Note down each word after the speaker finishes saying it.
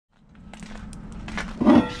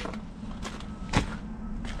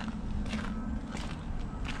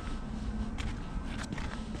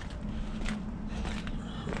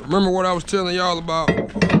Remember what I was telling y'all about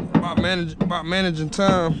managing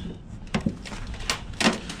time?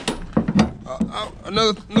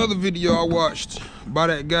 Another video I watched by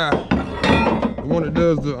that guy, the one that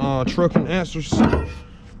does the trucking answers. I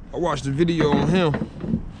watched a video on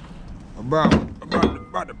him about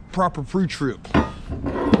the proper pre-trip,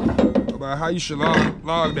 about how you should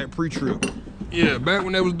log that pre-trip. Yeah, back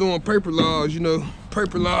when they was doing paper logs, you know,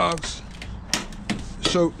 paper logs.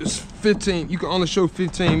 So it's 15. You can only show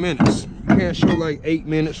 15 minutes. You can't show like 8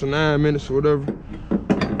 minutes or 9 minutes or whatever.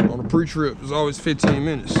 On a pre-trip, it's always 15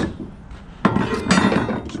 minutes. So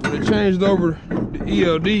when they changed over the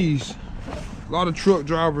ELDs, a lot of truck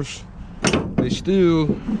drivers, they still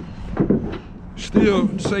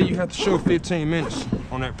say you have to show 15 minutes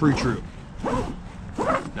on that pre-trip.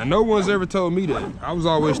 Now, no one's ever told me that. I was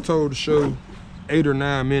always told to show 8 or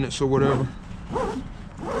 9 minutes or whatever,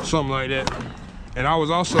 something like that. And I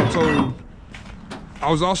was also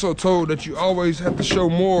told that you always have to show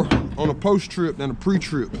more on a post-trip than a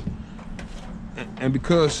pre-trip. And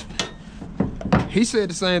because he said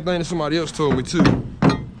the same thing that somebody else told me too.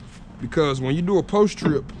 Because when you do a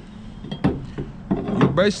post-trip, you're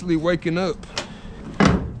basically waking up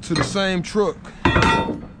to the same truck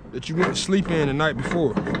that you went to sleep in the night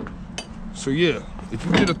before. So yeah, if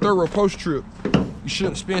you did a thorough post-trip, you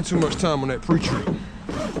shouldn't spend too much time on that pre-trip.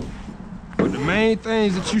 But the main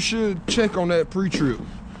things that you should check on that pre-trip,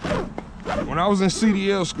 when I was in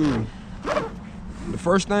CDL school, the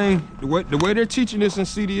first thing, the way they're teaching this in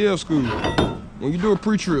CDL school, when you do a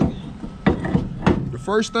pre-trip, the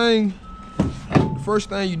first thing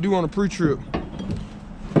you do on a pre-trip,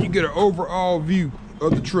 you get an overall view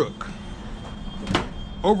of the truck.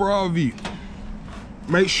 Overall view.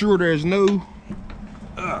 Make sure there's no,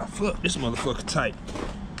 fuck, this motherfucker tight.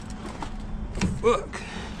 Fuck.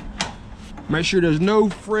 Make sure there's no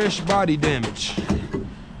fresh body damage.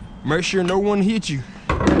 Make sure no one hit you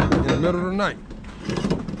in the middle of the night.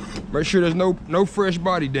 Make sure there's no fresh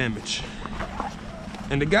body damage.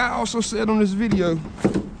 And the guy also said on this video,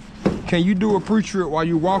 can you do a pre-trip while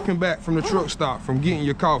you're walking back from the truck stop from getting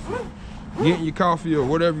your coffee? Getting your coffee or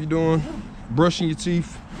whatever you're doing, brushing your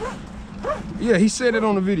teeth. Yeah, he said it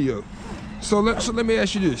on the video. So let me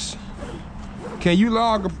ask you this. Can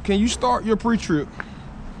you start your pre-trip,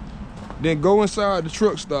 then go inside the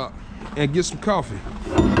truck stop and get some coffee?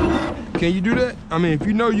 Can you do that? I mean, if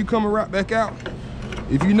you know you coming right back out,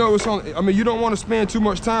 if you know it's on, I mean, you don't want to spend too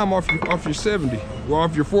much time off your 70 or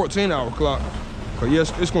off your 14-hour clock. Cause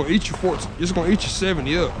yes, it's gonna eat you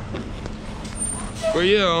 70 up. But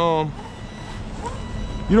yeah,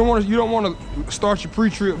 you don't want to start your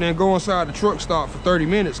pre-trip then go inside the truck stop for 30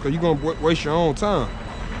 minutes because you're gonna waste your own time.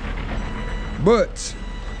 But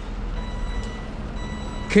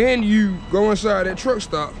can you go inside that truck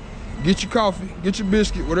stop, get your coffee, get your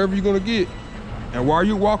biscuit, whatever you're gonna get, and while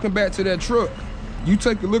you're walking back to that truck, you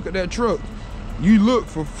take a look at that truck, you look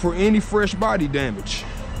for any fresh body damage.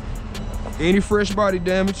 Any fresh body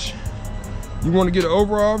damage, you want to get an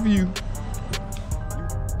overall view.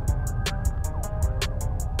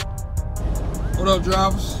 What up,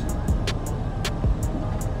 drivers?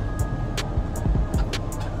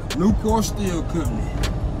 Nucor Steel Company.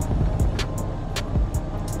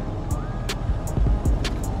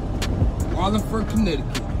 Wallingford,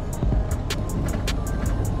 Connecticut.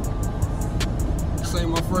 This ain't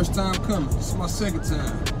my first time coming. This is my second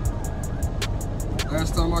time.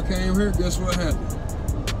 Last time I came here, guess what happened?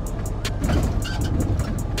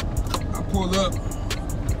 I pull up,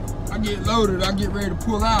 I get loaded, I get ready to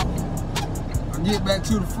pull out. I get back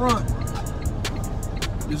to the front.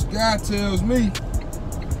 This guy tells me,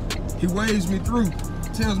 he waves me through,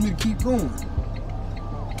 tells me to keep going.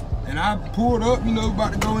 And I pulled up, you know,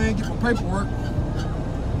 about to go in and get my paperwork.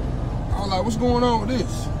 I was like, what's going on with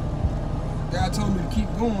this? The guy told me to keep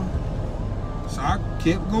going. So I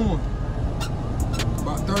kept going.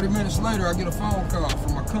 About 30 minutes later, I get a phone call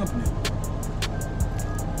from my company.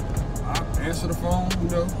 I answer the phone, you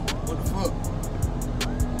know, what the fuck?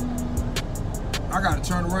 I gotta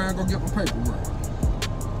turn around and go get my paperwork.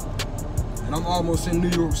 And I'm almost in New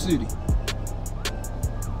York City.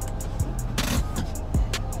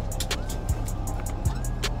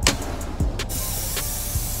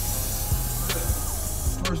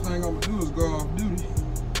 First thing I'm gonna do is go off duty.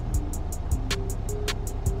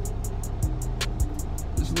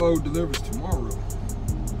 This load delivers tomorrow,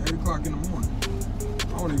 8 o'clock in the morning.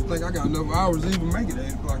 I don't even think I got enough hours to even make it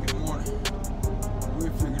 8 o'clock in the morning.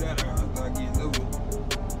 We'll figure that out after I get loaded.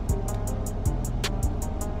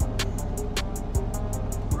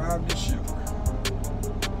 Drive this shipper.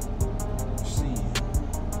 See,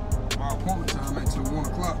 my appointment time ain't till 1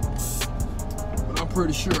 o'clock. But I'm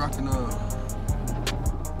pretty sure I can go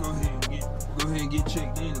ahead and get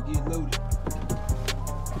checked in and get loaded.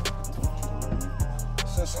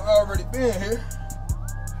 Since I already been here,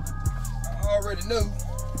 I already know.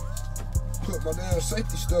 Put my damn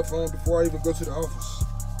safety stuff on before I even go to the office.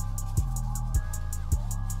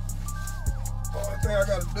 Only thing I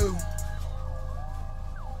gotta do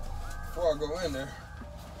before I go in there,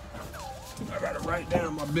 I gotta write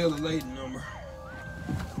down my bill of lading number.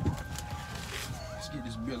 Let's get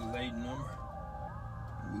this bill of lading number.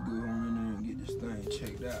 We go on in there and get this thing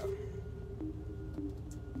checked out.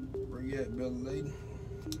 Where you at, bill of lading?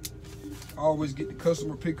 I always get the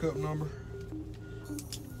customer pickup number.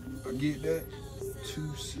 I get that.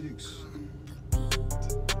 26.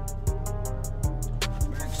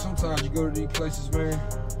 Man, sometimes you go to these places, man.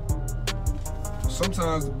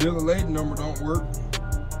 Sometimes the bill of lading number don't work.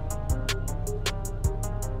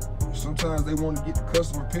 Sometimes they want to get the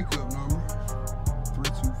customer pickup number.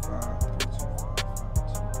 325.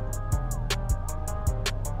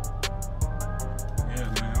 Yeah,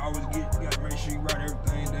 man. I always you gotta make sure you write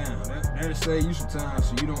everything down. That'll save you some time,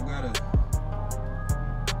 so you don't gotta.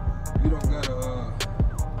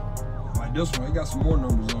 Like this one, it got some more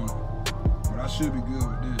numbers on it, but I should be good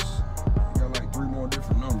with this. It got like 3 more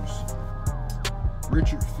different numbers.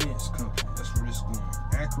 Richard Fence Company, that's where this is going.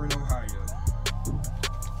 Akron, Ohio.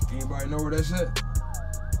 Anybody know where that's at?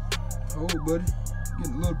 Oh, buddy,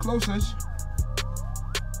 getting a little close, ain't you?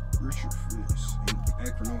 Richard Fence in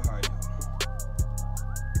Akron, Ohio.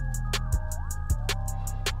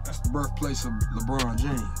 That's the birthplace of LeBron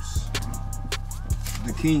James,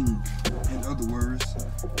 the king, in other words.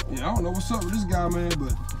 Yeah, I don't know what's up with this guy, man,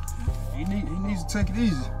 but he needs to take it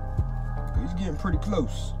easy. He's getting pretty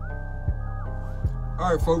close.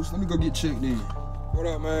 All right, folks, let me go get checked in. What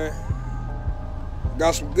up, man?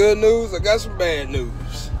 Got some good news, I got some bad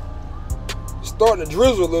news. It's starting to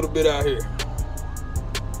drizzle a little bit out here.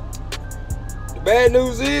 The bad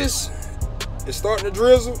news is, it's starting to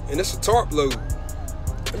drizzle, and it's a tarp load.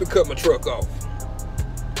 Let me cut my truck off.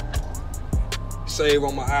 Save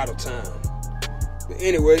on my idle time. But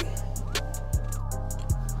anyway,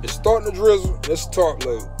 it's starting to drizzle. It's a tarp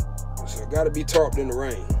load, so I gotta be tarped in the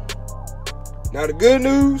rain. Now the good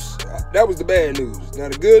news, that was the bad news. Now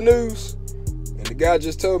the good news, and the guy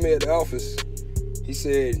just told me at the office, he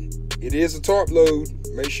said, it is a tarp load,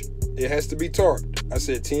 make sure it has to be tarped. I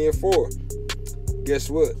said 10-4. Guess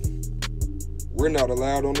what? We're not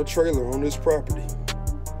allowed on the trailer on this property.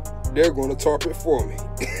 They're gonna tarp it for me.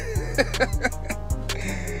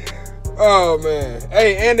 Oh man.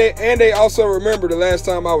 Hey, and they also remember the last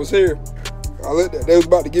time I was here, they was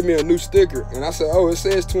about to give me a new sticker, and I said, oh, it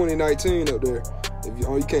says 2019 up there. If you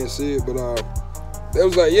can't see it, but they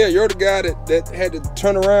was like, yeah, you're the guy that had to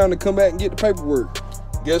turn around and come back and get the paperwork.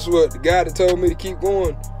 Guess what? The guy that told me to keep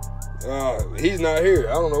going, he's not here.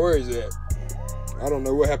 I don't know where he's at. I don't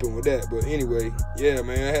know what happened with that, but anyway, yeah,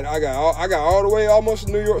 man. I got all the way almost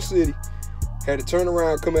to New York City. Had to turn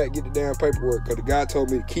around, come back and get the damn paperwork, because the guy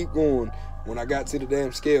told me to keep going when I got to the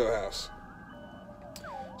damn scale house.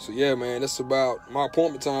 So yeah, man, that's about, my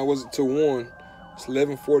appointment time wasn't till 1. It's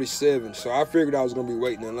 11:47, so I figured I was gonna be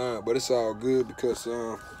waiting in line, but it's all good because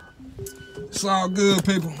it's all good,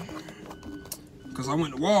 people. Because I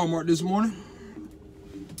went to Walmart this morning.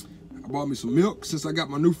 I bought me some milk since I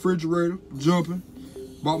got my new refrigerator jumping.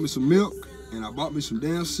 Bought me some milk, and I bought me some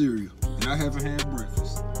damn cereal, and I haven't had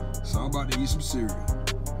breakfast. So I'm about to eat some cereal.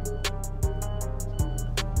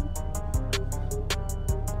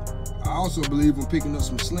 I also believe I'm picking up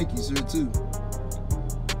some Slinkies here too.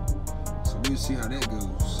 So we'll see how that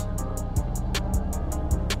goes.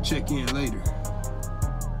 Check in later.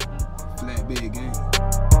 Flatbed game.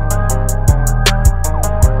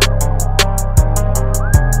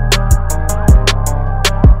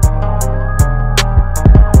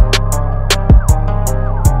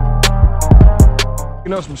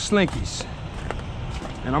 Up some Slinkies,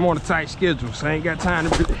 and I'm on a tight schedule, so I ain't got time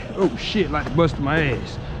to oh shit, like to bust my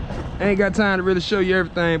ass. I ain't got time to really show you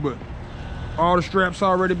everything, but all the straps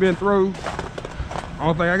already been thrown.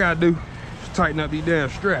 Only thing I gotta do is tighten up these damn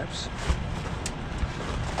straps.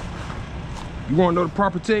 You want to know the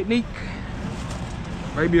proper technique?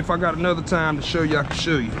 Maybe if I got another time to show you, I can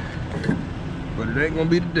show you, but it ain't gonna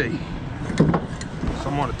be today. So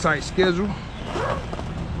I'm on a tight schedule.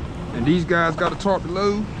 And these guys got to tarp the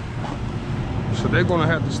load, so they're gonna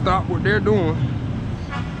have to stop what they're doing.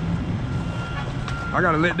 I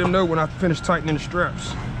gotta let them know when I finish tightening the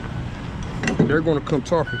straps. They're gonna come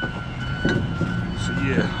tarp it. So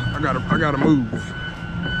yeah, I gotta move.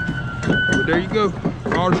 But there you go.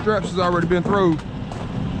 All the straps has already been thrown.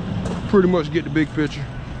 Pretty much get the big picture.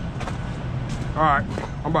 All right,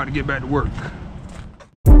 I'm about to get back to work.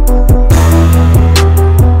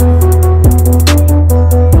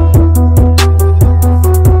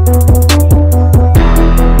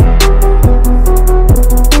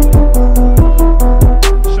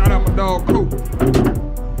 Shout out my dog Coop.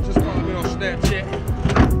 Just follow me on Snapchat.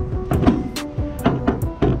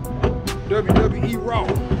 WWE Raw.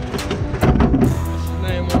 That's his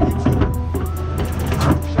name on YouTube.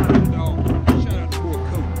 Shout out the dog. Shout out the boy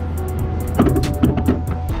Coop.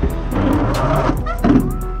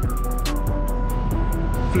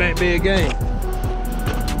 Flatbed game.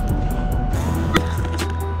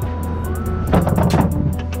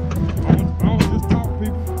 I don't just talk,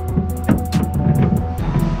 people.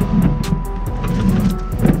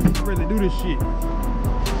 I really do this shit.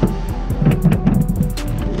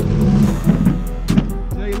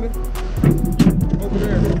 Jalen, over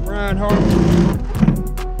there, Ryan Hart,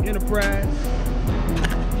 Enterprise.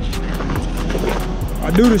 I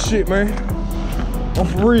do this shit, man. I'm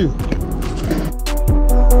for real.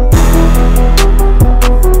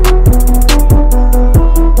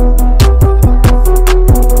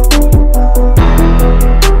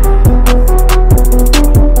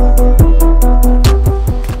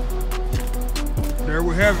 There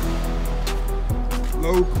we have it.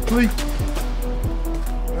 Load complete.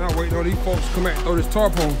 Now waiting on these folks to come out and throw this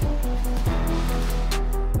tarp on.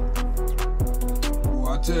 Boy,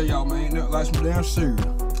 I tell y'all, man, ain't nothing like some damn cereal.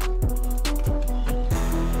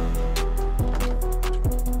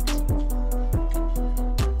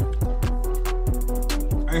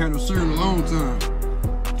 I ain't had no cereal in a long time.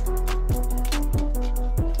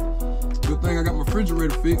 Good thing I got my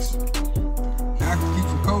refrigerator fixed. Now I can keep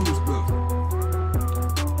some cold stuff.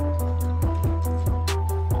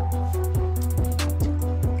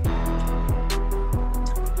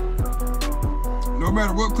 No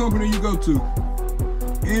matter what company you go to,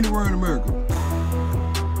 anywhere in America,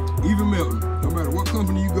 even Melton, no matter what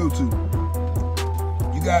company you go to,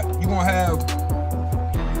 you gonna have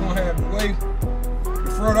the way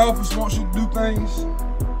the front office wants you to do things,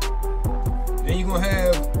 and you're gonna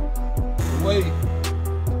have the way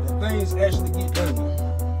that things actually get done.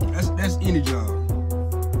 That's any job.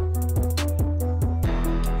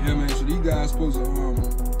 Yeah, man. So these guys supposed to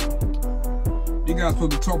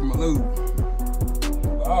be talking my load.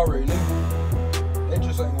 I already knew. They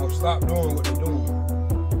just ain't gonna stop doing what they're doing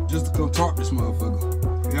just to come talk this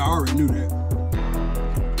motherfucker. Yeah, I already knew that.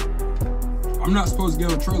 I'm not supposed to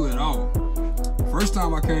get on a trailer at all. First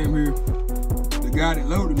time I came here, the guy that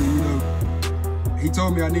loaded me, you know, he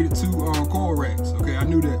told me I needed 2 coil racks. Okay, I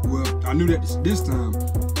knew that. Well, I knew that this time.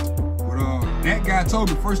 But that guy told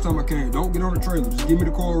me first time I came, don't get on the trailer. Just give me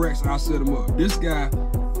the coil racks and I'll set them up. This guy,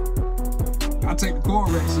 I take the coil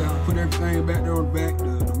racks out, put everything back there on the back,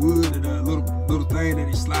 the wood, and the little thing that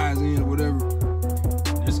he slides in or whatever.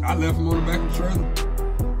 I left him on the back of the trailer.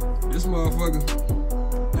 This motherfucker,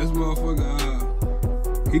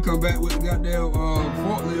 he come back with the goddamn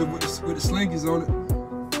forklift with the slinkies on it.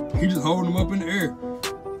 He just holding them up in the air,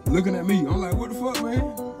 looking at me. I'm like, what the fuck,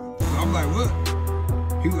 man? So I'm like, what?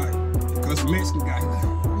 He like, because the Mexican guy.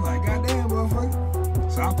 I'm like, goddamn, motherfucker.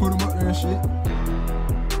 So I put him up there and shit.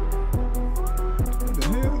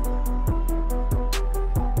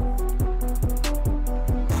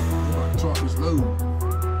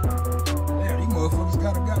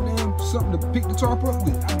 Something to pick the tarp up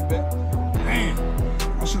with. I'll be back. Damn,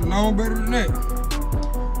 I should have known better than that.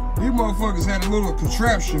 These motherfuckers had a little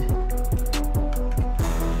contraption.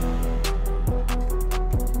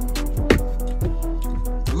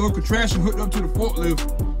 A little contraption hooked up to the forklift.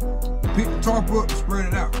 Pick the tarp up and spread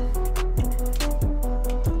it out.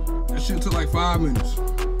 That shit took like 5 minutes.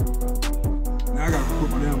 Now I gotta put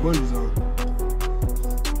my damn bungees on.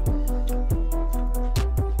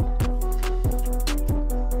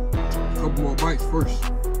 Couple more bites first.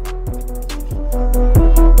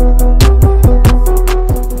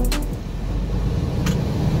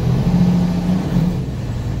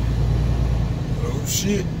 Oh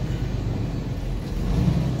shit.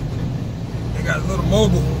 They got a little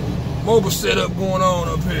mobile setup going on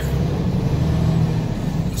up here.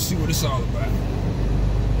 Let's see what it's all about.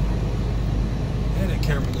 And that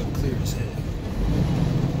camera look clear as hell.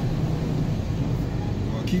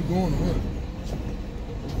 Well, I keep going or what?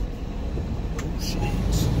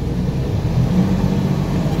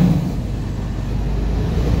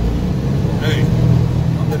 Hey,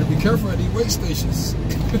 I better be careful at these weigh stations.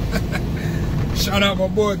 Shout out my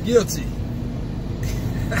boy Guilty.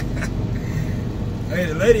 Hey,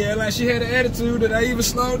 the lady act like she had an attitude that I even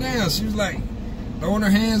slowed down. She was like throwing her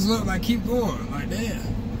hands up, like keep going. Like damn,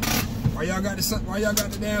 why y'all got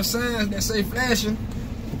the damn signs that say flashing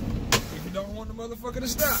if you don't want motherfucker to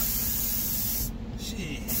stop.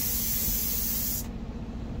 Shit.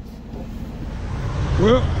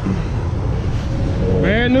 Well,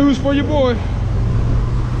 bad news for your boy.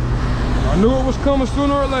 I knew it was coming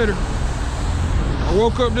sooner or later. I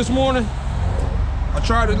woke up this morning. I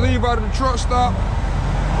tried to leave out of the truck stop.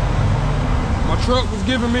 My truck was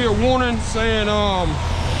giving me a warning saying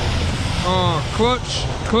clutch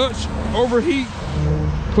overheated,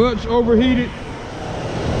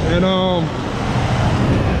 and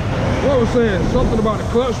what was saying something about the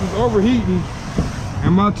clutch was overheating,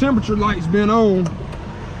 and my temperature light's been on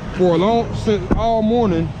for since all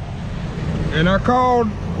morning. And I called,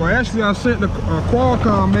 well actually I sent a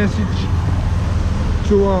Qualcomm message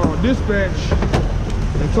to dispatch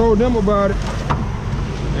and told them about it,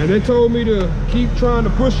 and they told me to keep trying to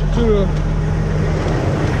push it to the,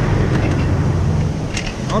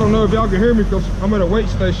 I don't know if y'all can hear me because I'm at a weight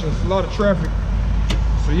station. It's a lot of traffic.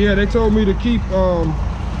 So yeah, they told me to keep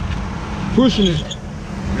pushing it,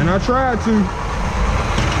 and I tried to,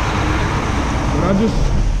 but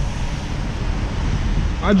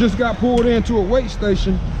I just got pulled into a weight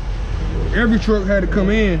station. Every truck had to come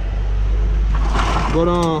in, but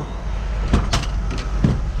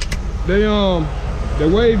they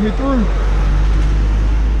waved me through.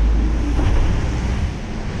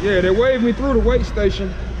 Yeah, they waved me through the weight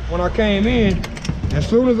station when I came in. As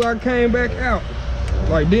soon as I came back out,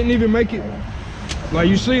 like didn't even make it. Like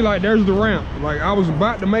you see, like there's the ramp. Like I was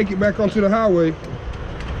about to make it back onto the highway.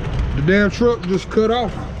 The damn truck just cut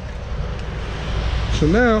off. So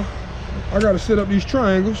now I gotta set up these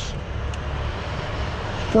triangles.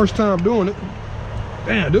 First time doing it.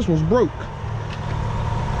 Damn, this one's broke.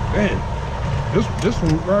 Damn, this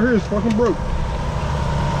one right here is fucking broke.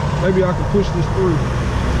 Maybe I can push this through.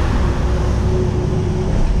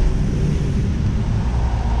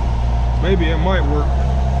 Maybe it might work.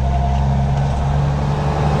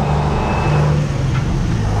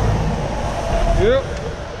 Yep,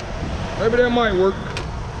 maybe that might work.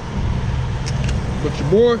 But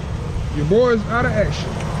your boy is out of action.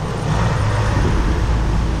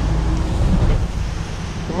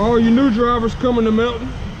 For all you new drivers coming to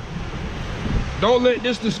Melton, don't let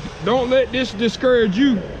this discourage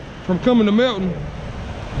you from coming to Melton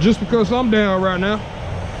just because I'm down right now.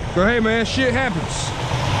 So hey man, shit happens.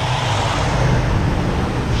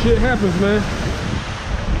 Shit happens, man.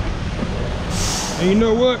 And you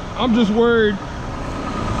know what? I'm just worried.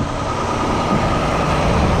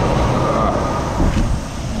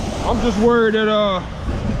 I'm just worried that I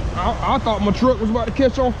thought my truck was about to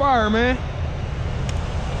catch on fire, man.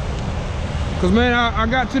 Cause man, I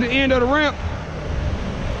got to the end of the ramp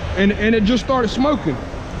and it just started smoking.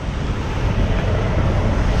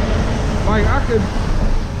 Like I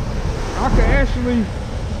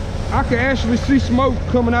could actually see smoke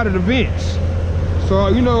coming out of the vents. So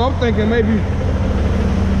you know, I'm thinking maybe,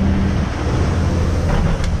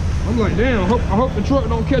 I'm like, damn, I hope the truck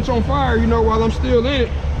don't catch on fire, you know, while I'm still in it.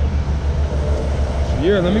 So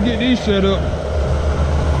yeah, let me get these set up,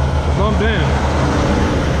 cause I'm down.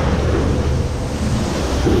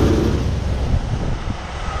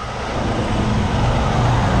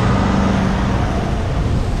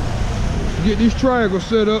 Get these triangles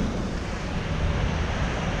set up.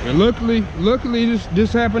 And luckily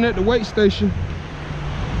this happened at the weight station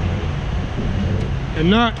and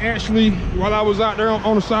not actually while I was out there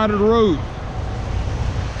on the side of the road.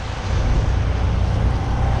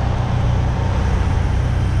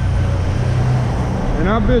 And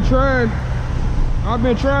I've been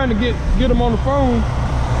trying to get them on the phone,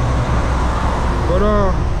 but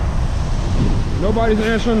nobody's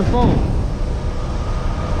answering the phone.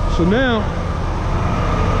 So now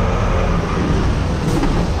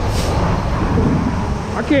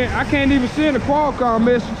I can't even send a Qualcomm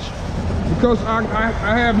message because I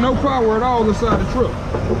have no power at all inside the truck.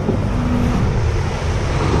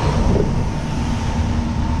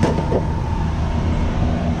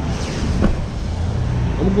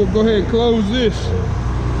 I'm gonna go ahead and close this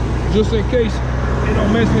just in case it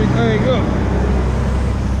don't mess anything up.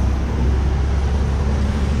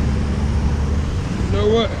 You know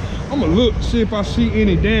what? I'm gonna look, see if I see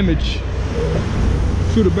any damage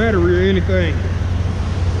to the battery or anything.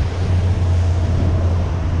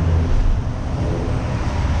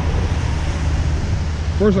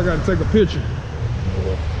 First I gotta take a picture.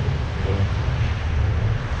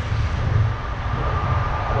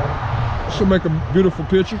 This will make a beautiful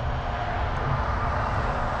picture.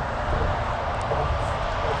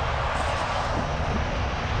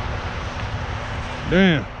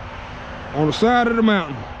 Damn, on the side of the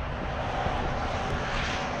mountain.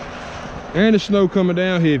 And the snow coming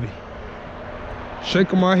down heavy.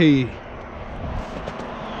 Shaking my head.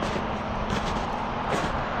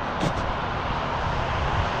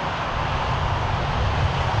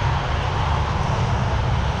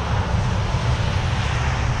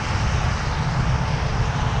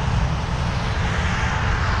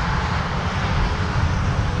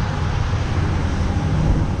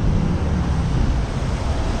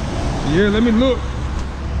 Yeah, let me look.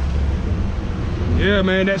 Yeah,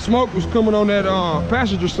 man, that smoke was coming on that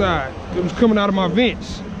passenger side. It was coming out of my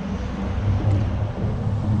vents.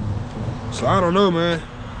 So I don't know, man.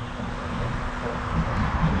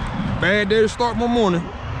 Bad day to start my morning.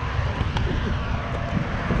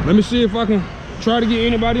 Let me see if I can try to get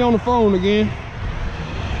anybody on the phone again.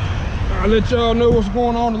 I'll let y'all know what's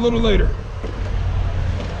going on a little later.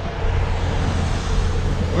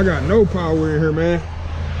 I got no power in here, man.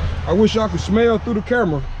 I wish I could smell through the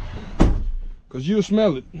camera, cause you'll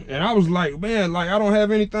smell it. And I was like, man, like I don't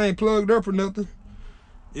have anything plugged up or nothing.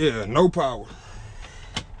 Yeah, no power.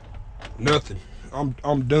 Nothing.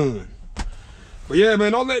 I'm done. But yeah,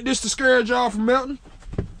 man, don't let this discourage y'all from Melton.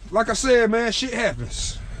 Like I said, man, shit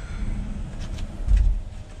happens.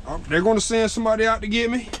 They're gonna send somebody out to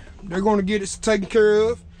get me. They're gonna get it taken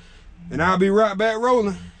care of, and I'll be right back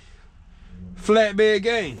rolling. Flatbed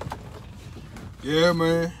gang. Yeah,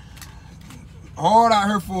 man. Hard out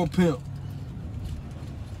here for a pimp.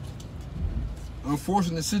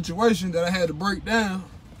 Unfortunate situation that I had to break down.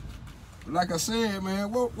 But like I said,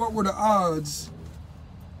 man, what were the odds?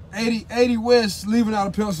 80 West leaving out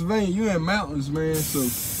of Pennsylvania, you in mountains, man. So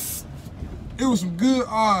it was some good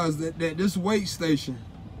odds that this weight station,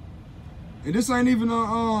 and this ain't even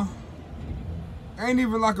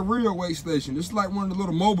like a real weight station. It's like one of the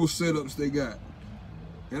little mobile setups they got.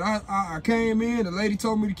 And I came in, the lady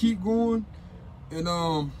told me to keep going, and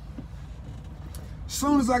as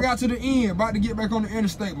soon as I got to the end, about to get back on the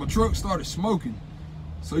interstate, my truck started smoking.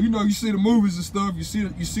 So you know, you see the movies and stuff, you see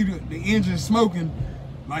the engine smoking,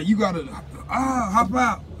 like you gotta hop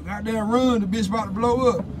out, goddamn run, the bitch about to blow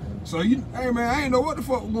up. So hey man, I ain't know what the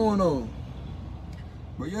fuck was going on.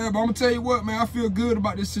 But yeah, but I'm gonna tell you what, man, I feel good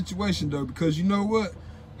about this situation though, because you know what?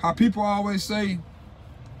 How people always say,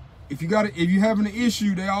 if you having an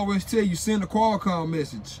issue, they always tell you send a Qualcomm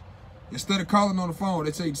message. Instead of calling on the phone,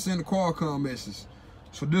 they tell you to send a Qualcomm message.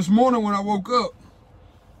 So this morning when I woke up,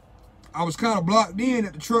 I was kind of blocked in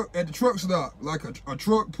at the truck stop. Like a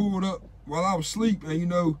truck pulled up while I was asleep, and you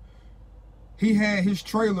know, he had his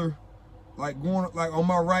trailer like going like on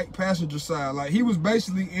my right passenger side. Like he was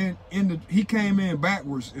basically he came in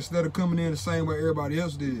backwards instead of coming in the same way everybody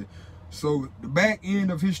else did. So the back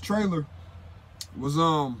end of his trailer was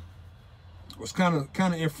kind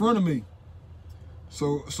of in front of me.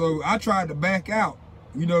 So I tried to back out,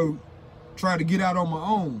 you know, try to get out on my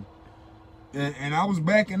own. And I was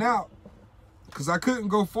backing out because I couldn't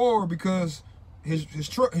go forward because his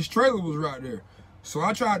trailer was right there. So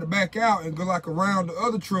I tried to back out and go like around the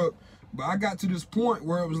other truck, but I got to this point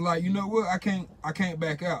where it was like, you know what, I can't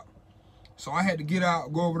back out. So I had to get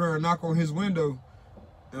out, go over there and knock on his window,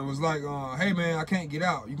 and was like, hey man, I can't get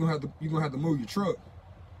out. You're gonna have to move your truck.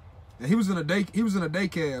 And he was in a day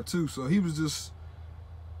cab too, so he was just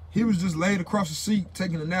laid across the seat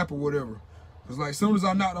taking a nap or whatever. Cause like as soon as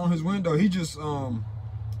I knocked on his window, he just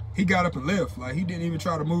he got up and left. Like he didn't even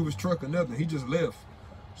try to move his truck or nothing. He just left.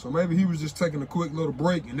 So maybe he was just taking a quick little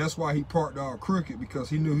break, and that's why he parked all crooked, because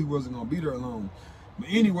he knew he wasn't gonna be there long. But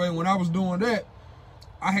anyway, when I was doing that,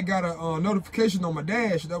 I had got a notification on my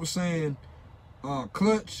dash that was saying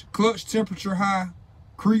clutch temperature high,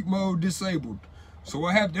 creep mode disabled. So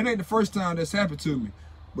what happened? That ain't the first time that's happened to me.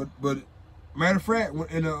 But matter of fact,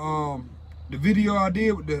 in the video I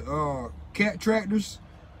did with the cat tractors,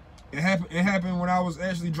 it happened when I was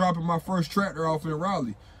actually dropping my first tractor off in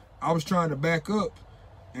Raleigh. I was trying to back up,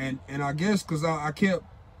 and I guess because I kept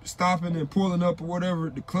stopping and pulling up or whatever,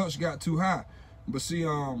 the clutch got too high. But see,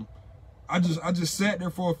 I just sat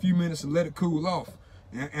there for a few minutes and let it cool off.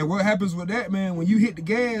 And what happens with that, man, when you hit the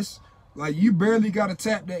gas, like you barely gotta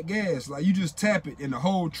tap that gas. Like you just tap it and the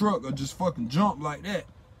whole truck will just fucking jump like that.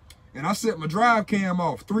 And I set my drive cam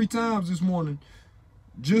off 3 times this morning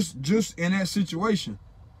just in that situation.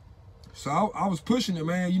 So I was pushing it,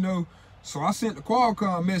 man, you know. So I sent the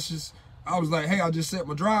Qualcomm message. I was like, hey, I just set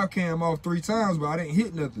my drive cam off 3 times, but I didn't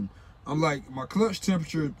hit nothing. I'm like, my clutch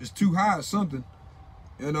temperature is too high or something.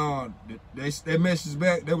 And they messaged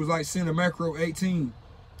back, they was like, send a macro 18.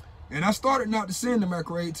 And I started not to send the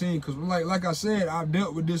macro 18 because like I said, I've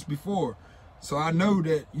dealt with this before. So I know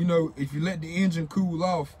that, you know, if you let the engine cool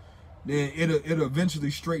off, then it'll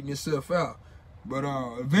eventually straighten itself out. But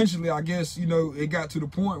eventually, I guess, you know, it got to the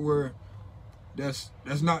point where that's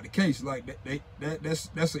not the case. Like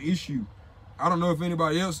that's an issue. I don't know if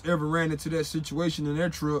anybody else ever ran into that situation in their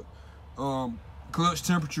truck. Clutch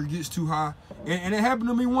temperature gets too high, and it happened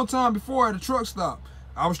to me one time before at a truck stop.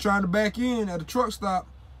 I was trying to back in at a truck stop.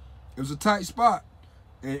 It was a tight spot,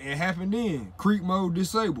 and it happened then. Creep mode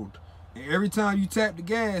disabled, and every time you tap the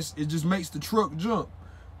gas, it just makes the truck jump.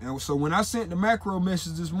 And so when I sent the macro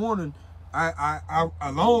message this morning,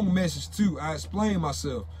 a long message too, I explained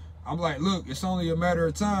myself. I'm like, look, it's only a matter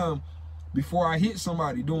of time before I hit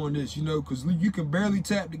somebody doing this, you know, because you can barely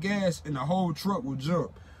tap the gas and the whole truck will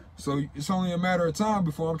jump. So it's only a matter of time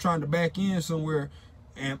before I'm trying to back in somewhere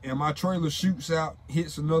and my trailer shoots out,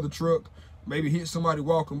 hits another truck, maybe hits somebody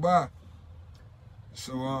walking by.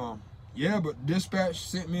 So yeah, but dispatch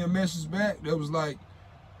sent me a message back that was like,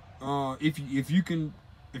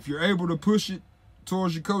 if you're able to push it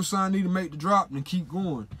towards your cosign to make the drop, then keep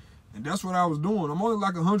going. And that's what I was doing. I'm only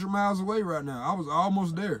like 100 miles away right now. I was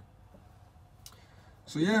almost there.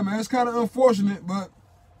 So yeah, man, it's kind of unfortunate, but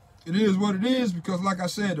it is what it is, because like I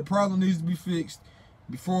said, the problem needs to be fixed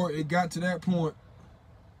before it got to that point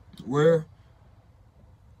where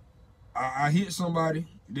I hit somebody,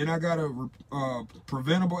 then I got a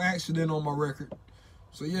preventable accident on my record.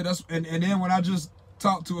 So yeah, that's and then when I just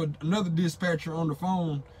talked to another dispatcher on the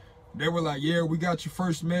phone, they were like, yeah, we got your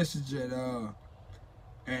first message at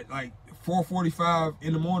like 4:45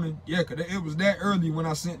 in the morning. Yeah, cause it was that early when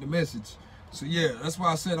I sent the message. So yeah, that's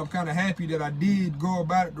why I said I'm kind of happy that I did go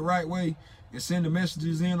about it the right way and send the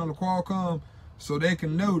messages in on the Qualcomm, so they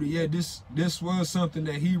can know that yeah, this was something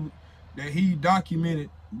that he documented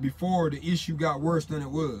before the issue got worse than it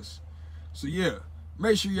was. So yeah,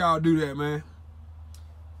 make sure y'all do that, man.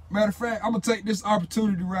 Matter of fact, I'm gonna take this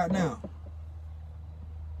opportunity right now.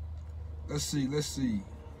 Let's see.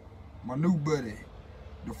 My new buddy,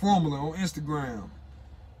 the Formula on Instagram,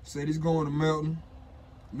 said he's going to Melton.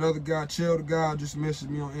 Another guy, Chill the guy, just messaged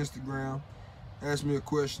me on Instagram, asked me a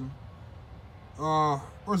question.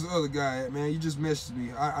 Where's the other guy at, man? You just messaged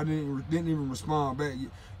me. I didn't even respond back.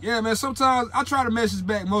 Yeah, man, sometimes I try to message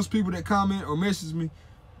back most people that comment or message me,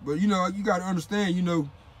 but you know, you gotta understand, you know,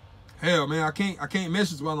 hell, man, I can't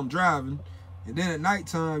message while I'm driving, and then at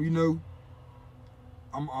nighttime, you know,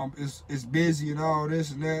 it's busy and all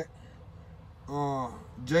this and that.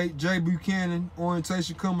 Jay Buchanan,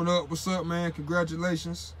 orientation coming up. What's up, man?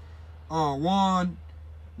 Congratulations. Juan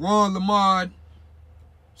Lamad,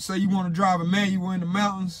 say you want to drive a manual in the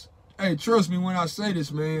mountains. Hey, trust me when I say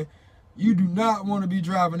this, man. You do not want to be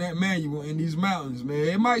driving that manual in these mountains, man.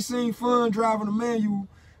 It might seem fun driving a manual,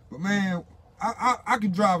 but man, I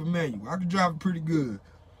can drive a manual. I can drive it pretty good.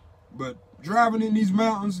 But driving in these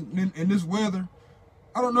mountains in this weather,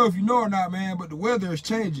 I don't know if you know or not, man, but the weather is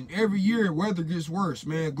changing. Every year, weather gets worse,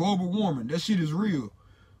 man. Global warming, that shit is real.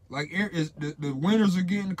 Like, the winters are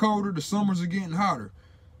getting colder, the summers are getting hotter.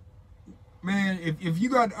 Man, if you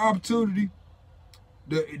got the opportunity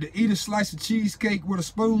to eat a slice of cheesecake with a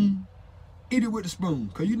spoon, eat it with the spoon.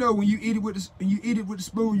 Because you know when you eat it with the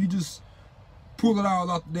spoon, you just pull it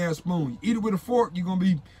all off the damn spoon. You eat it with a fork, you're going to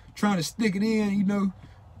be trying to stick it in, you know,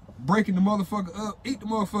 breaking the motherfucker up. Eat the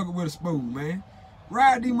motherfucker with a spoon, man.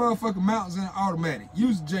 Ride these motherfucking mountains in an automatic.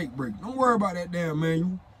 Use the Jake brake. Don't worry about that damn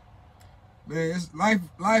manual. Man,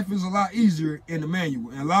 life is a lot easier in the manual.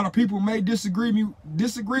 And a lot of people may disagree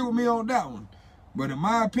with me on that one. But in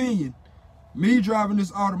my opinion, me driving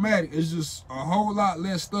this automatic is just a whole lot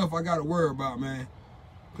less stuff I gotta worry about, man.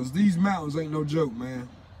 Cause these mountains ain't no joke, man.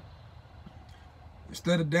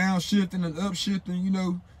 Instead of downshifting and upshifting, you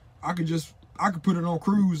know, I could put it on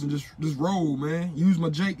cruise and just roll, man. Use my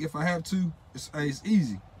Jake if I have to. It's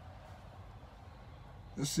easy.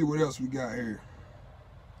 Let's see what else we got here.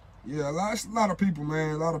 Yeah, a lot of people,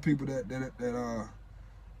 man. A lot of people that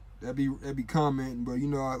be commenting, but you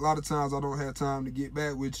know, a lot of times I don't have time to get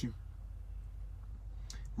back with you.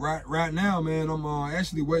 Right now, man, I'm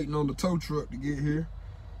actually waiting on the tow truck to get here.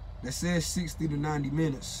 That says 60 to 90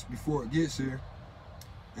 minutes before it gets here.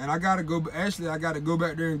 And I gotta go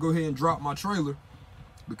back there and go ahead and drop my trailer,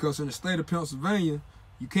 because in the state of Pennsylvania,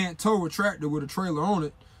 you can't tow a tractor with a trailer on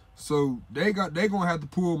it. So they gonna have to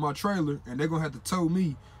pull my trailer and they're gonna have to tow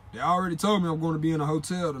me. They already told me I'm gonna be in a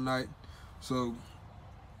hotel tonight. So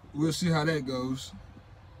we'll see how that goes.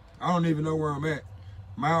 I don't even know where I'm at.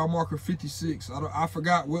 Mile marker 56. I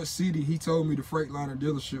forgot what city he told me the Freightliner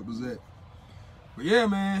dealership was at. But yeah,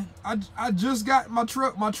 man, I just got my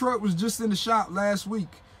truck. My truck was just in the shop last week.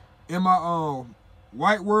 In my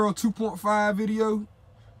White World 2.5 video,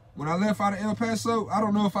 when I left out of El Paso, I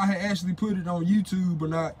don't know if I had actually put it on YouTube or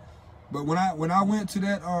not. But when I went to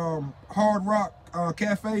that Hard Rock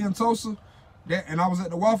Cafe in Tulsa, and I was at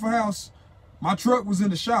the Waffle House, my truck was in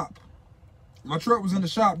the shop. My truck was in the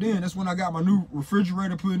shop then. That's when I got my new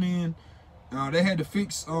refrigerator put in. They had to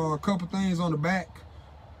fix a couple things on the back.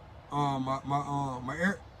 My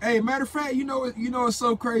air. Hey, matter of fact, you know it's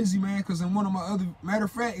so crazy, man. Because in one of my other, matter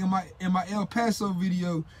of fact, in my El Paso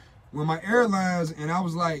video, when my airlines, and I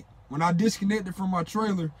was like, when I disconnected from my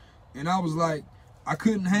trailer, and I was like, I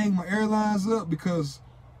couldn't hang my airlines up because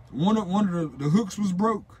one of the hooks was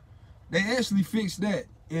broke. They actually fixed that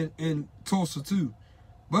in Tulsa too.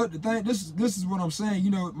 But the thing, this is what I'm saying.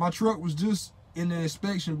 You know, my truck was just in the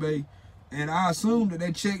inspection bay, and I assumed that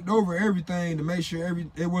they checked over everything to make sure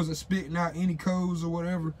it wasn't spitting out any codes or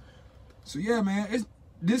whatever. So yeah, man,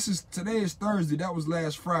 today is Thursday. That was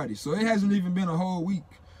last Friday. So it hasn't even been a whole week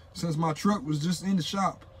since my truck was just in the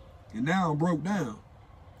shop, and now I'm broke down.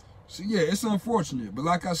 So yeah, it's unfortunate. But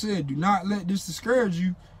like I said, do not let this discourage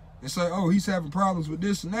you and say, oh, he's having problems with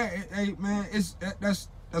this and that. Hey, man, that's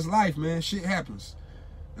life, man. Shit happens.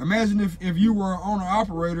 Imagine if you were an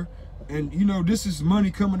owner-operator and, you know, this is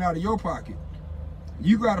money coming out of your pocket.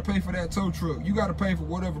 You got to pay for that tow truck. You got to pay for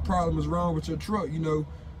whatever problem is wrong with your truck. You know,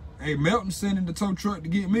 hey, Melton sending the tow truck to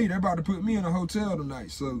get me. They're about to put me in a hotel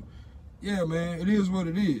tonight. So, yeah, man, it is what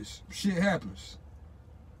it is. Shit happens.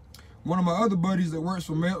 One of my other buddies that works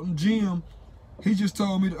for Melton, Jim, he just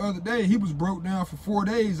told me the other day he was broke down for 4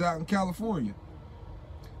 days out in California.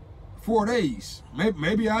 4 days.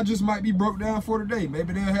 Maybe I just might be broke down for today.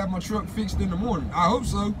 Maybe they'll have my truck fixed in the morning. I hope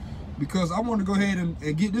so, because I want to go ahead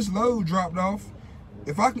and get this load dropped off.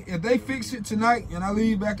 If they fix it tonight and I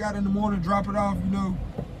leave back out in the morning, drop it off, you know,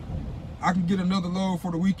 I can get another load for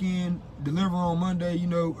the weekend, deliver on Monday. You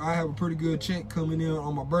know, I have a pretty good check coming in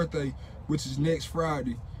on my birthday, which is next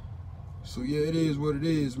Friday. So yeah, it is what it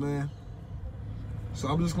is, man. So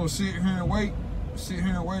I'm just gonna sit here and wait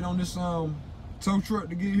on this tow truck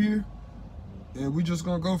to get here, and we just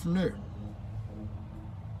gonna go from there.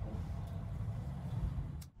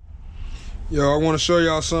 Yo, I want to show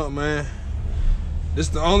y'all something, man. This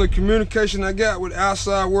is the only communication I got with the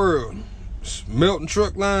outside world. It's Melton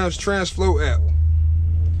Truck Line's Transflow app.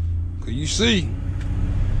 Cause you see,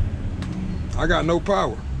 I got no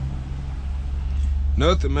power.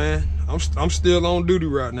 Nothing, man. I'm still on duty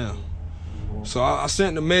right now. So I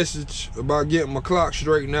sent a message about getting my clock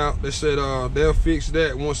straightened out. They said they'll fix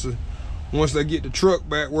that once they get the truck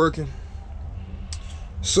back working.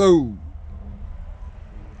 So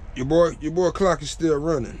your boy clock is still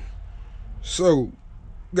running. So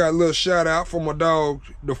got a little shout out for my dog,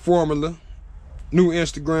 the Formula, new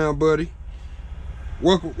Instagram buddy.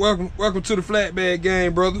 Welcome to the flatbed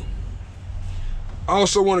game, brother. I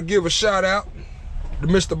also want to give a shout out to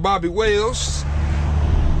Mr. Bobby Wells.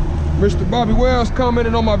 Mr. Bobby Wells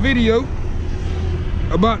commented on my video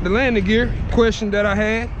about the landing gear question that I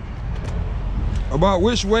had about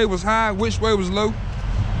which way was high, which way was low.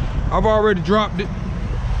 I've already dropped it.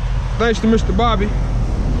 Thanks to Mr. Bobby,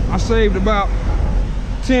 I saved about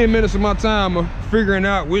 10 minutes of my time of figuring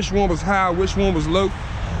out which one was high, which one was low.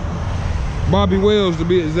 Bobby Wells, to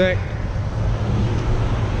be exact.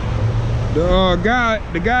 The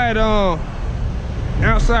guy at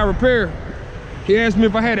Outside Repair, he asked me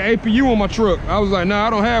if I had an APU on my truck. I was like, nah, I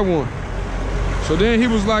don't have one. So then he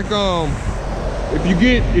was like, if you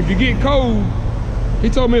get cold, he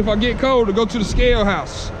told me if I get cold to go to the scale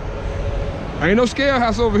house. Ain't no scale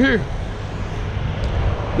house over here.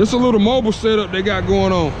 This a little mobile setup they got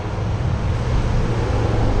going on.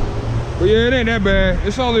 But yeah, it ain't that bad.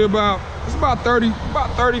 It's only about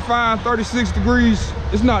 35, 36 degrees.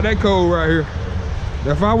 It's not that cold right here.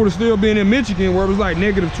 If I would have still been in Michigan where it was like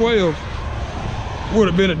 -12, would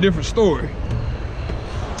have been a different story.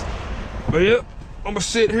 But yep, I'm gonna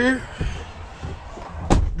sit here,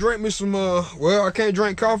 drink me some, well, I can't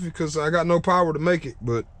drink coffee because I got no power to make it,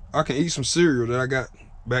 but I can eat some cereal that I got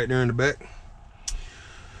back there in the back.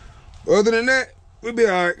 Other than that, we'll be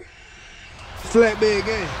all right. Flatbed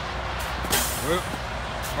game. Well,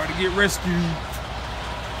 about to get rescued.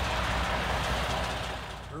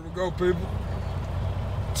 Here we go, people.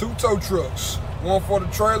 2 tow trucks. One for the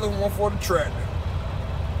trailer, one for the tractor.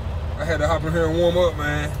 I had to hop in here and warm up,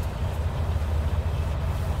 man.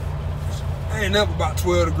 Ain't up about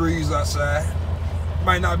 12 degrees outside.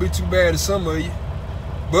 Might not be too bad to some of you.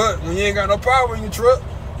 But when you ain't got no power in your truck,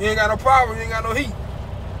 you ain't got no power, you ain't got no heat.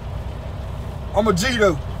 I'm a G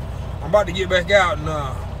though. I'm about to get back out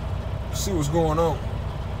and see what's going on.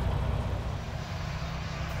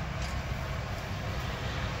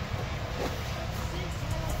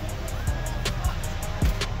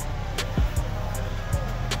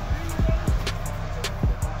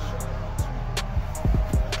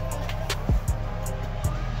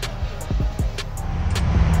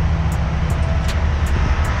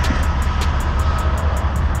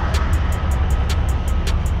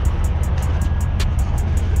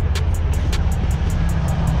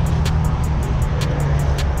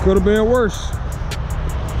 Could have been worse.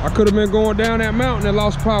 I could have been going down that mountain and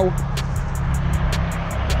lost power.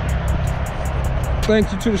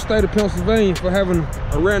 Thank you to the state of Pennsylvania for having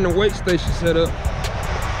a random weight station set up.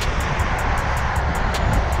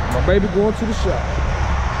 My baby going to the shop.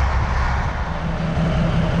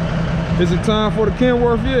 Is it time for the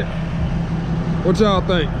Kenworth yet? What y'all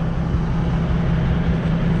think?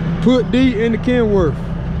 Put D in the Kenworth.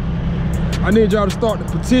 I need y'all to start the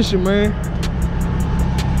petition, man.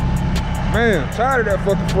 Man, I'm tired of that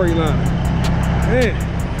fucking Freightliner. Man.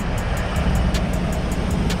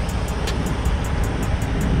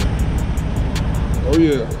 Oh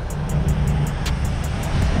yeah.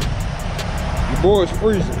 Your boy's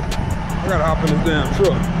freezing. I gotta hop in this damn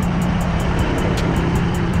truck.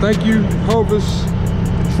 Thank you, Hovis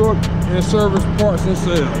Truck and Service Parts and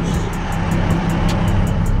Sales.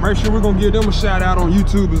 Make sure we're gonna give them a shout out on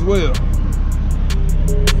YouTube as well.